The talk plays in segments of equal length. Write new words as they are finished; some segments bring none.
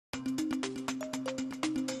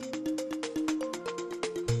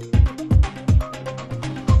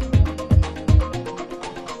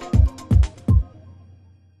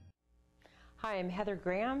I'm Heather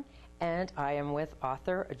Graham, and I am with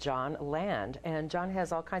author John Land. And John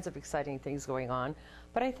has all kinds of exciting things going on.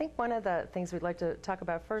 But I think one of the things we'd like to talk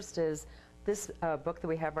about first is this book that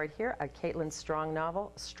we have right here, a Caitlin Strong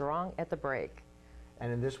novel, Strong at the Break.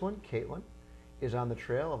 And in this one, Caitlin is on the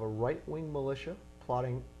trail of a right-wing militia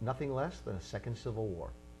plotting nothing less than a second civil war.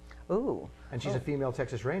 Ooh. And she's a female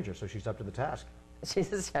Texas Ranger, so she's up to the task.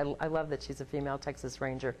 I love that she's a female Texas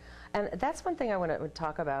Ranger. And that's one thing I want to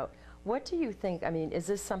talk about. What do you think, I mean, is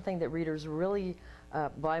this something that readers really, I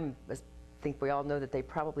think we all know that they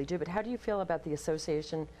probably do, but how do you feel about the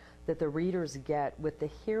association that the readers get with the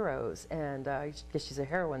heroes? And I guess she's a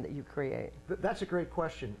heroine that you create. That's a great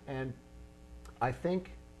question. And I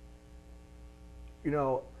think, you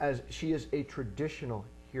know, as she is a traditional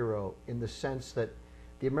hero in the sense that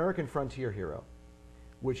the American frontier hero,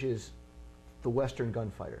 which is the Western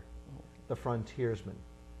gunfighter, the frontiersman,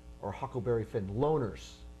 or Huckleberry Finn,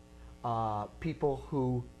 loners, people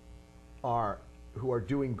who are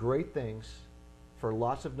doing great things for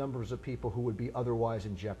lots of numbers of people who would be otherwise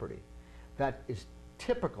in jeopardy. That is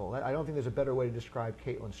typical. I don't think there's a better way to describe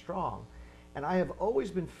Caitlin Strong. And I have always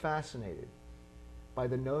been fascinated by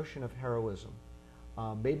the notion of heroism.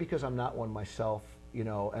 Maybe because I'm not one myself, you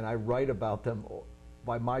know, and I write about them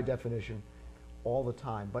by my definition all the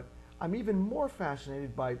time. But I'm even more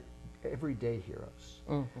fascinated by everyday heroes.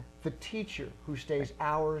 Mm-hmm. The teacher who stays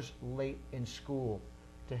hours late in school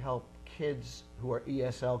to help kids who are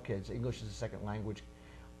ESL kids, English as a second language,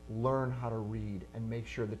 learn how to read and make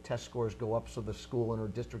sure the test scores go up so the school in her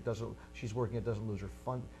district she's working at doesn't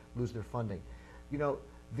lose their funding. You know,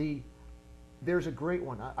 there's a great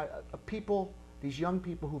one. These young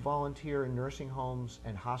people who volunteer in nursing homes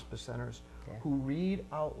and hospice centers, who read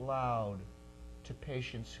out loud to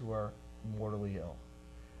patients who are mortally ill,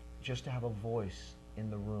 just to have a voice in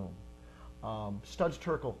the room. Studs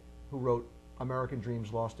Terkel, who wrote American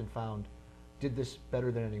Dreams Lost and Found, did this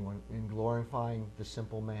better than anyone in glorifying the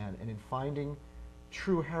simple man and in finding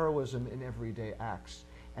true heroism in everyday acts.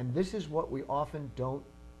 And this is what we often don't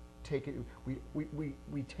take it,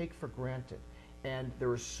 we take for granted. And there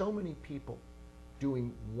are so many people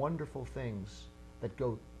doing wonderful things that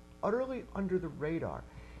go utterly under the radar.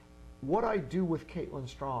 What I do with Caitlin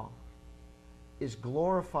Strong is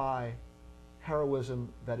glorify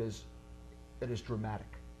heroism that is dramatic.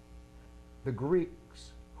 The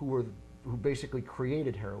Greeks, who basically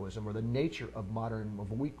created heroism, or the nature of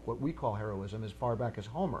what we call heroism as far back as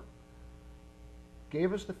Homer,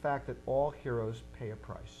 gave us the fact that all heroes pay a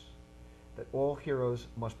price, that all heroes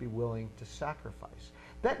must be willing to sacrifice.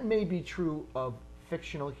 That may be true of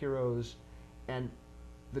fictional heroes and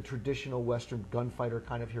the traditional Western gunfighter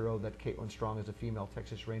kind of hero that Caitlin Strong as a female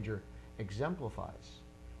Texas Ranger exemplifies.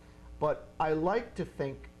 But I like to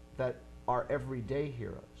think that our everyday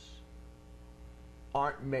heroes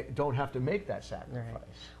don't have to make that sacrifice. Right.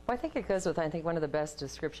 Well, I think it goes with, I think one of the best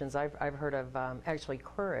descriptions I've heard of actually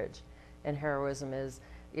courage and heroism is,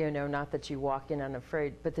 you know, not that you walk in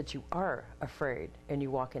unafraid, but that you are afraid and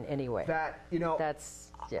you walk in anyway. That, you know,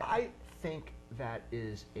 that's, yeah. I think that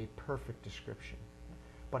is a perfect description.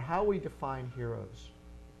 But how we define heroes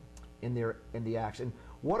in the acts, and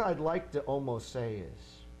what I'd like to almost say is,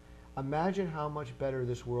 imagine how much better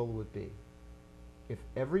this world would be if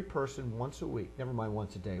every person once a week, never mind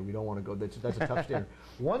once a day, we don't want to go, that's a tough standard.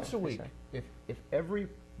 Once a week, if every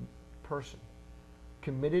person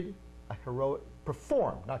committed a heroic,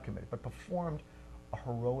 performed a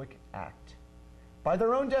heroic act, by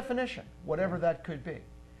their own definition, whatever that could be,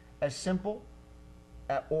 as simple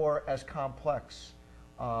or as complex.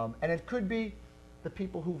 And it could be the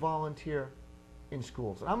people who volunteer in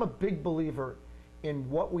schools. And I'm a big believer in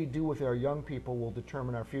what we do with our young people will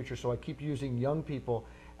determine our future. So I keep using young people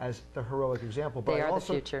as the heroic example. But they are the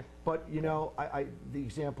future. But you know, the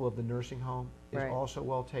example of the nursing home is also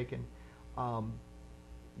well taken. Our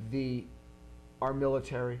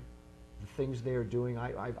military, the things they are doing.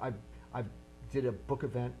 I did a book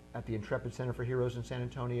event at the Intrepid Center for Heroes in San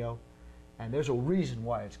Antonio. And there's a reason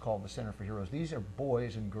why it's called the Center for Heroes. These are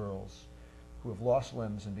boys and girls who have lost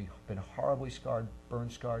limbs and been horribly scarred,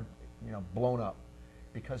 burned, scarred, you know, blown up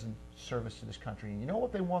because in service to this country. And you know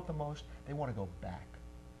what they want the most? They want to go back.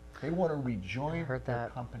 They want to rejoin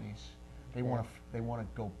their companies. They want to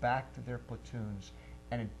go back to their platoons.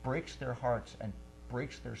 And it breaks their hearts and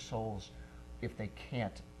breaks their souls if they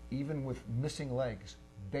can't. Even with missing legs,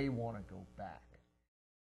 they want to go back.